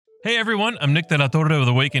Hey everyone, I'm Nick de la Torre with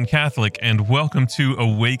Awaken Catholic, and welcome to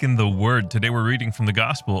Awaken the Word. Today we're reading from the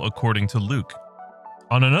Gospel according to Luke.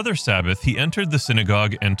 On another Sabbath, he entered the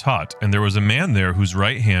synagogue and taught, and there was a man there whose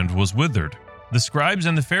right hand was withered. The scribes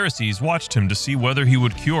and the Pharisees watched him to see whether he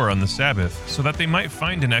would cure on the Sabbath, so that they might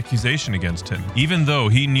find an accusation against him. Even though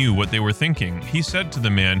he knew what they were thinking, he said to the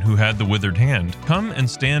man who had the withered hand, "Come and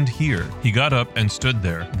stand here." He got up and stood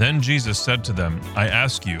there. Then Jesus said to them, "I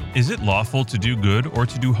ask you, is it lawful to do good or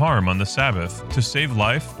to do harm on the Sabbath, to save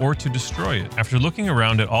life or to destroy it?" After looking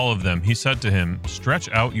around at all of them, he said to him, "Stretch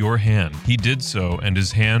out your hand." He did so, and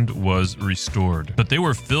his hand was restored. But they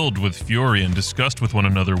were filled with fury and discussed with one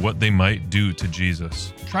another what they might do to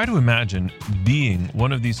Jesus. Try to imagine being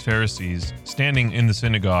one of these Pharisees standing in the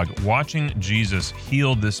synagogue watching Jesus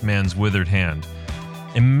heal this man's withered hand.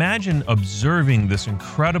 Imagine observing this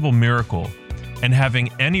incredible miracle and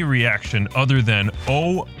having any reaction other than,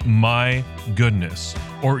 "Oh my goodness,"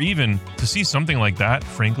 or even to see something like that,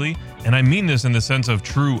 frankly, and I mean this in the sense of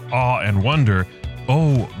true awe and wonder,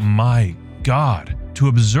 "Oh my God." To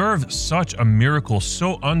observe such a miracle,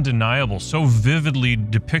 so undeniable, so vividly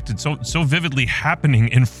depicted, so vividly happening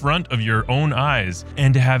in front of your own eyes,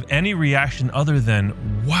 and to have any reaction other than,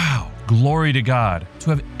 "Wow, glory to God." To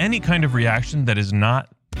have any kind of reaction that is not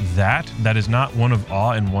that is not one of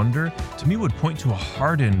awe and wonder, to me would point to a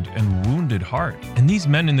hardened and wounded heart. And these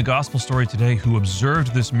men in the gospel story today who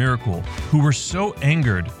observed this miracle, who were so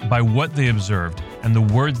angered by what they observed and the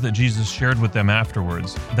words that Jesus shared with them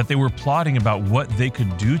afterwards, that they were plotting about what they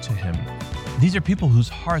could do to him. These are people whose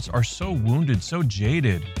hearts are so wounded, so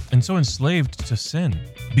jaded, and so enslaved to sin.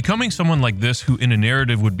 Becoming someone like this, who in a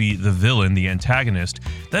narrative would be the villain, the antagonist,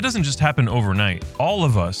 that doesn't just happen overnight. All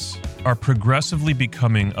of us are progressively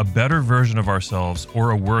becoming a better version of ourselves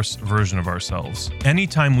or a worse version of ourselves.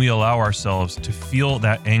 Anytime we allow ourselves to feel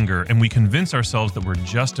that anger and we convince ourselves that we're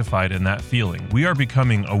justified in that feeling, we are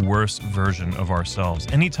becoming a worse version of ourselves.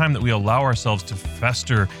 Anytime that we allow ourselves to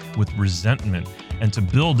fester with resentment and to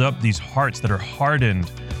build up these hearts that are hardened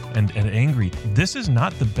and angry, this is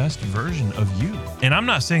not the best version of you. And I'm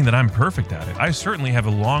not saying that I'm perfect at it. I certainly have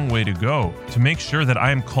a long way to go to make sure that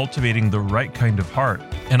I am cultivating the right kind of heart.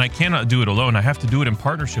 And I cannot do it alone. I have to do it in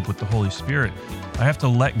partnership with the Holy Spirit. I have to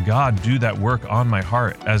let God do that work on my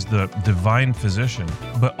heart as the divine physician.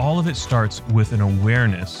 But all of it starts with an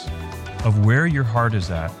awareness of where your heart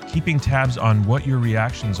is at, keeping tabs on what your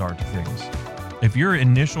reactions are to things. If your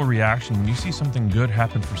initial reaction when you see something good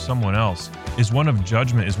happen for someone else is one of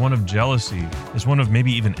judgment, is one of jealousy, is one of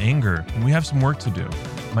maybe even anger, then we have some work to do.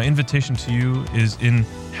 My invitation to you is, in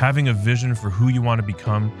having a vision for who you want to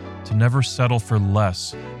become, to never settle for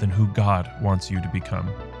less than who God wants you to become.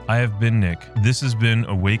 I have been Nick. This has been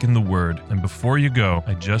Awaken the Word. And before you go,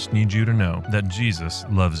 I just need you to know that Jesus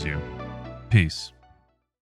loves you. Peace.